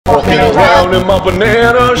Walking around in my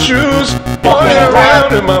banana shoes. Walking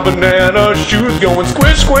around in my banana shoes. Going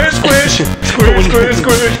squish, squish, squish. Squish, squish,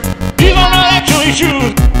 squish. These are not actually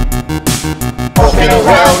shoes. Walking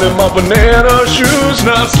around in my banana shoes.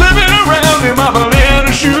 Not slipping around in my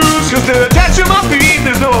banana shoes. Cause they're attached to my feet.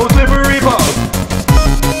 There's no slippery ball.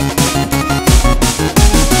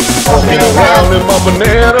 Walking around in my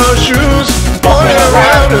banana shoes. Walking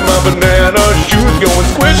around in my banana shoes. Going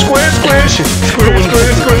squish, squish, squish. Squish,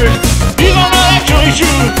 squish, squish. These are not actually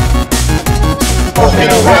shoes. Walking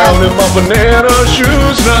around in my banana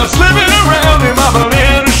shoes. Not slipping around in my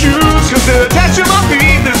banana shoes. Cause they're attached to my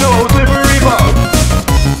feet. There's no slippery ball.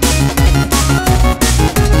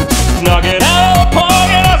 Knock it out, park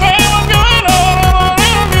it, I say what's going on.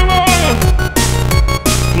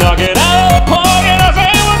 Knock it out, park it, I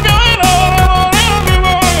say what's going on.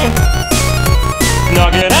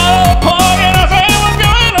 Knock it out, park it, I say what's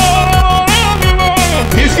going on.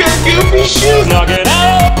 He's got goofy shoes. Knock it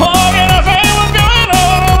out, park it, I say what's going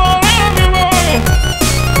on.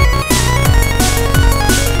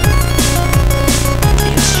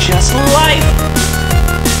 It's just life.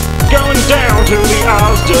 Going down to the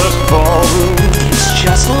Osdust ballroom. It's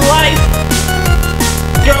just life.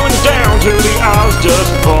 Going down to the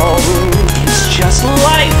Osdust ballroom. It's just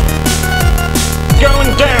life.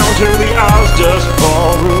 Going down to the Osdust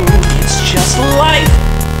ballroom. It's just life.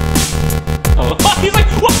 Oh, he's like,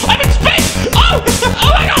 what? I'm in space! Oh!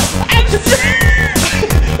 Oh my god! I'm in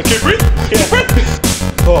space! Okay, breathe. Yeah. Breathe.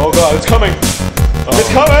 Oh god, it's coming. It's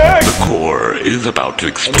coming! The core is about to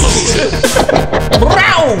explode.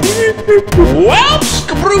 Wow! Well,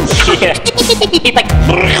 Scrooge! It's like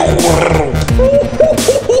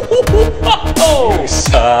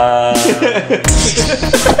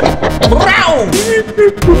Wow!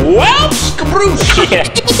 Well, Scrooge!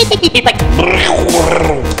 it's like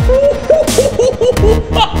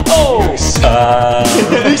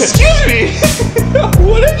Excuse me!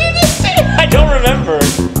 What did you just say? I don't remember.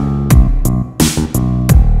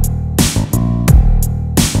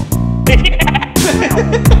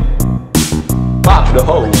 Pop the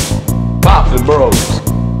hose, pop the bros.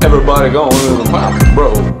 Everybody going to the pop the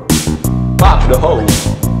bro. Pop the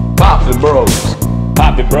hose, pop the bros.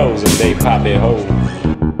 Pop it bros and they pop it hoes.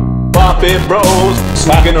 Pop it bros,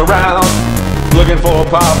 sneaking around, looking for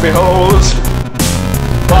poppy holes.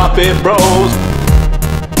 Pop it bros,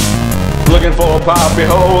 looking for poppy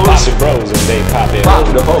holes. Pop it bros and they pop it Pop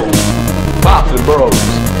hoes. the hose, pop the bros,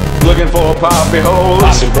 looking for poppy holes.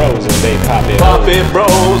 Pop it bros and they pop it Pop hoes. it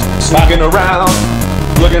bros, sneaking around,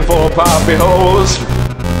 looking for poppy holes.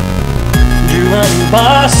 Doing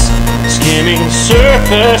bus, skimming the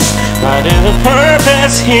surface, finding the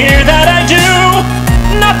purpose here that I do.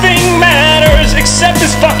 Nothing matters except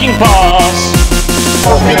this fucking boss.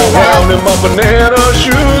 Walking around in my banana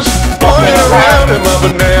shoes. Walking around in my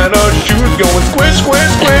banana shoes. Going squish,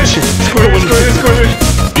 squish, squish. Squish, squish, squish.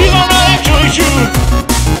 These are not actually shoes.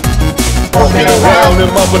 Walking around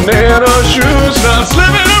in my banana shoes. Not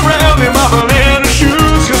slipping around in my banana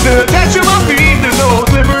shoes. Cause they're attached to my feet. There's no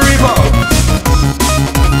slippery ball.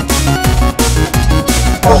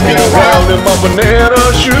 Walking around in my banana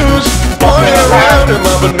shoes. Walking around in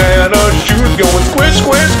my banana shoes. Going squish,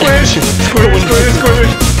 squish, squish. Squish, squish,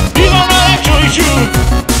 squish. These are not actually shoes.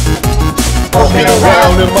 Walking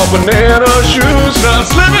around in my banana shoes. Not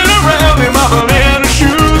slipping around in my banana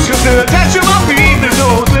shoes. Cause they're attached to my feet. There's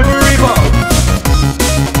no slippery ball.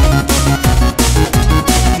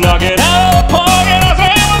 Knock it out, park it, I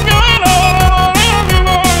say what's going on.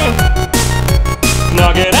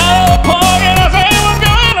 Knock it out, park it, I say what's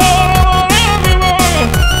going on.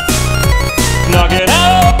 Knock it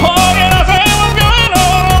out, park it, I say what's going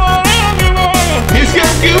on. He's got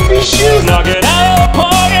goofy shoes. Knock it out,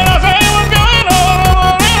 park it, I say what's going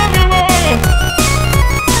on.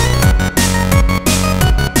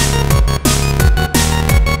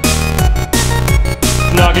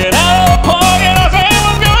 Knock it out, park it, I say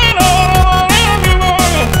what's going on.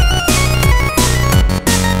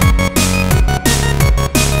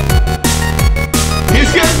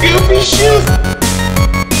 He's got goofy shoes.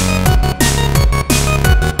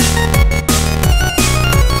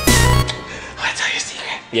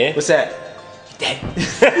 Yeah? What's that? Dead.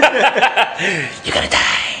 You're gonna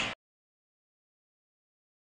die.